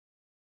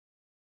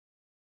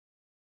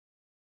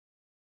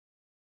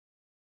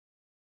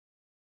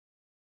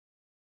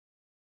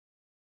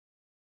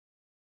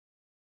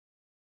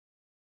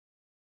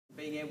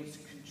being able to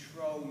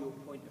control your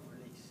point of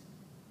release.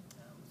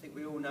 I think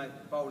we all know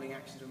bowling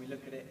actions when we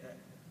look at it, that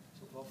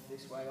sort of off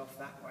this way, off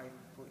that way,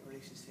 point of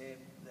release is here,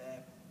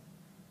 there.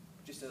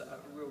 Just a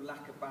real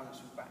lack of balance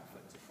from back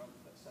foot to front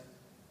foot. So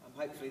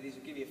hopefully these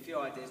will give you a few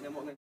ideas. And then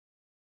what I'm going to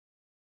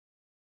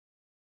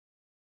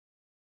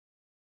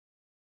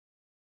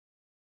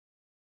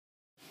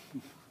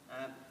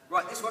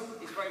right, this one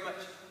is very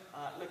much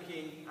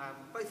looking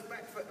both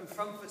back foot and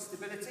front foot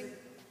stability.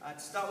 To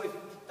start with,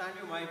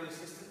 Daniel, my able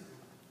assistant,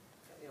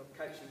 the old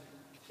coaching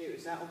cute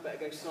as that one, better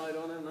go side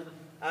on, haven't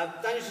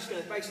I? Daniel's just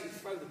going to basically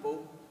throw the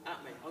ball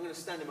at me. I'm going to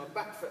stand in my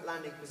back foot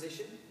landing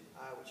position,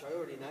 which I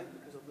already know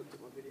because I've looked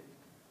at my video,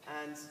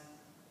 and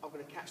I'm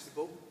going to catch the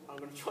ball. I'm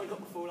going to try not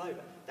to fall over.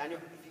 Daniel,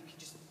 if you could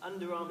just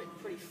underarm it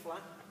pretty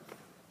flat,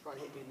 try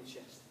and hit me in the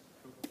chest.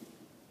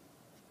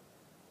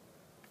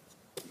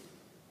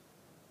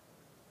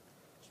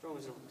 Strong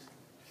as always.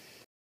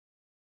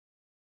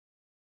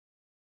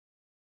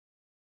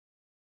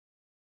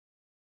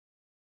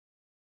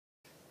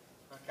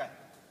 Okay,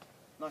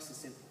 nice and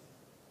simple,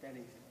 dead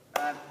easy.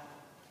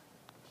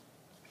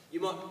 You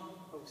might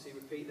obviously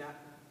repeat that,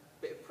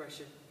 bit of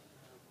pressure,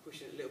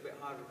 pushing it a little bit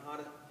harder and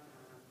harder.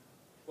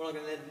 What I'm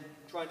going to then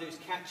try and do is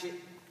catch it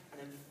and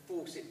then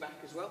force it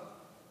back as well.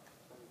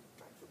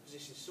 Back foot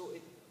position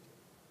sorted.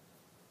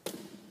 I'm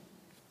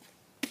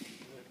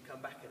going to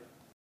come back at it.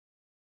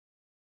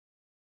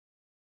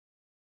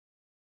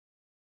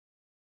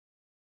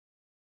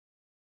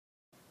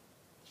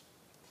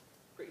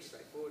 Pretty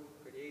straightforward,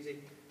 pretty easy.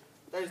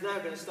 Dan's now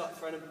going to start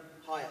throwing them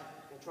higher.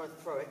 I'm going to try and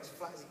throw it as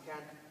flat as he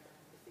can.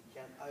 If he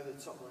can, over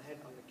the top of my head.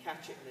 I'm going to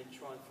catch it and then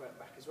try and throw it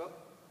back as well.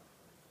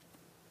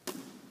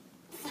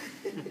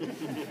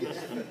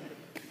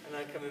 And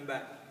then coming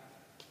back.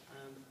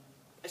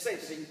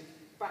 Essentially,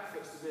 back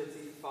foot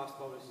stability for fast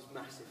bowlers is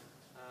massive.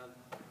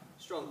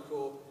 Strong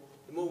core.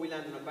 The more we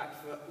land on our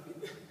back foot,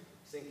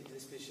 sink into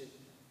this position,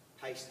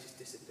 pace just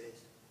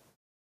disappears.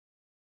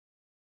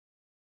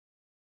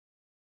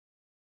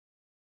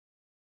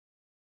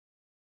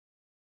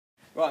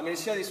 Right, I'm going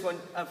to show this one.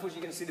 Unfortunately,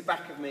 you're going to see the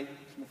back of me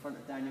from the front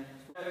of Daniel.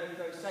 I'm going to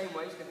throw it the same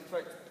way. He's going to throw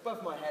it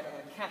above my head. I'm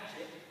going to catch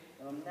it,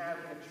 and I'm now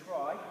going to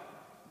try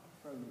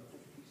throw me just a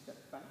few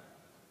steps back,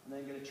 and then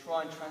I'm going to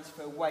try and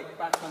transfer weight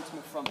back onto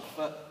my front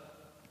foot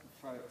and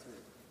throw it to it.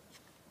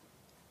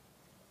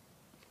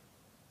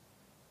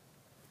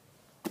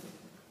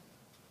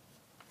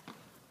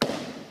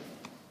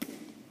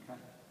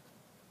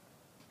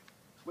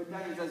 When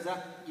Daniel does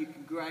that, you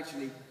can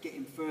gradually get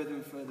him further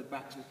and further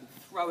back, so you can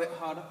throw it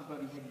hard up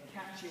above your head, you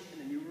catch it, and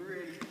then you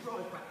really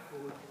drive back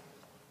forward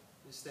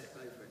and step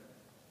over it.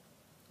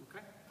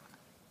 Okay?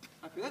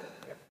 Happy with that?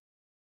 Yep.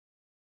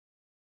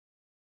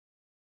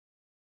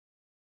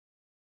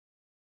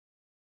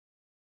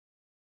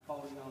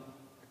 Bowling on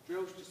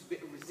drills, just a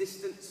bit of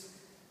resistance.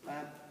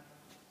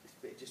 This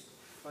bit of just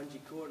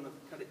bungee cord, and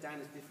I've cut it down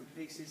as different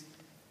pieces.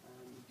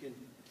 You can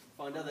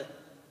find other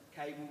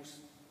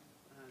cables.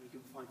 You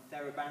can find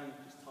TheraBand,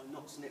 just tie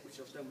knots in it, which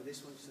I've done with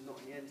this one, just a knot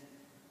in the end.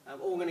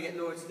 All I'm going to get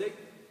Laura to do,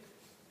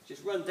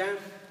 just run down.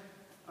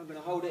 I'm going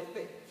to hold it, a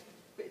bit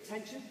of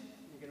tension.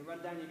 You're going to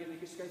run down, you're going to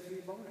just go through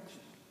your bowling action.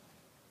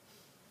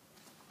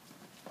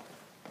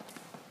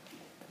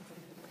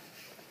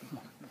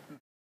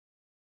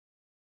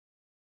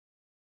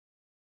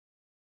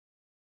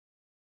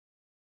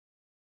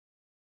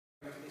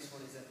 This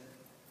one is a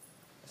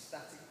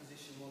static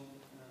position one.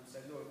 So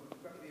Laura,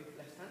 grab with your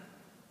left hand,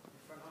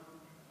 your front arm.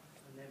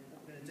 And then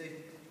what we're going to do,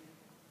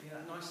 get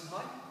that nice and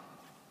high.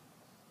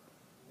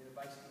 We're going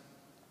to basically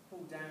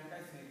pull down, go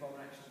through the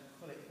bowling action,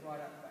 pull it right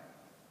up the back.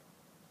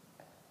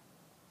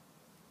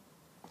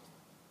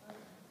 There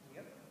you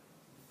go.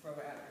 Throw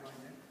it out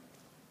behind there.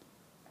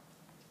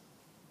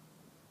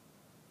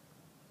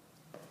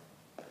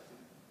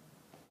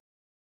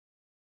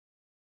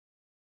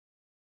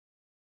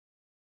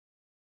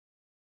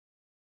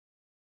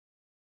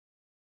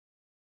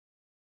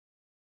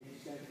 You're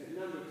just going to do it a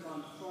number of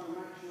times, try and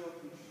make sure I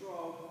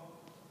control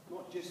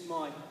not just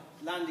my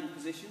landing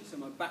position, so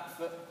my back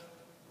foot.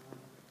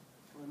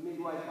 I'm a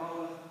midway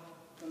bowler.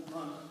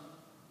 Sometimes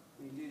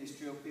when you do this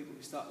drill, people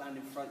can start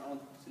landing front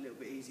on. It's a little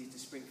bit easier to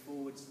spring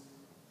forwards.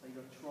 So you've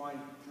got to try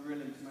and drill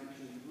them to make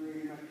sure you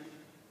really make sure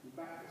your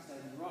back foot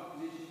stays in the right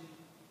position.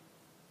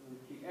 I'm going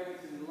to keep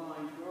everything in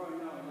line where I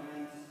know it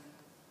lands.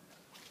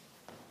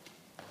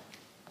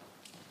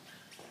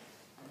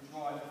 And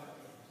drive it.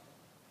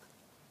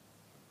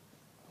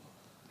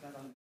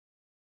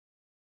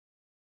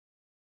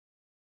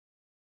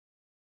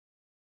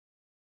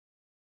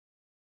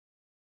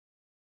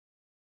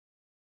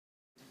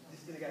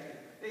 Just going to go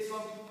this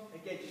one,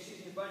 again, just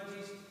using the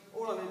bungees.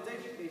 All I'm going to do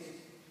is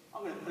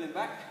I'm going to pull him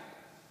back,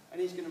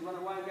 and he's going to run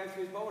away and go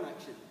through his bowling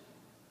action.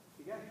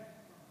 Here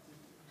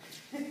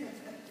you go.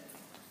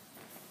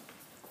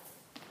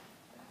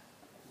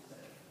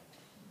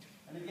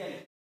 And again,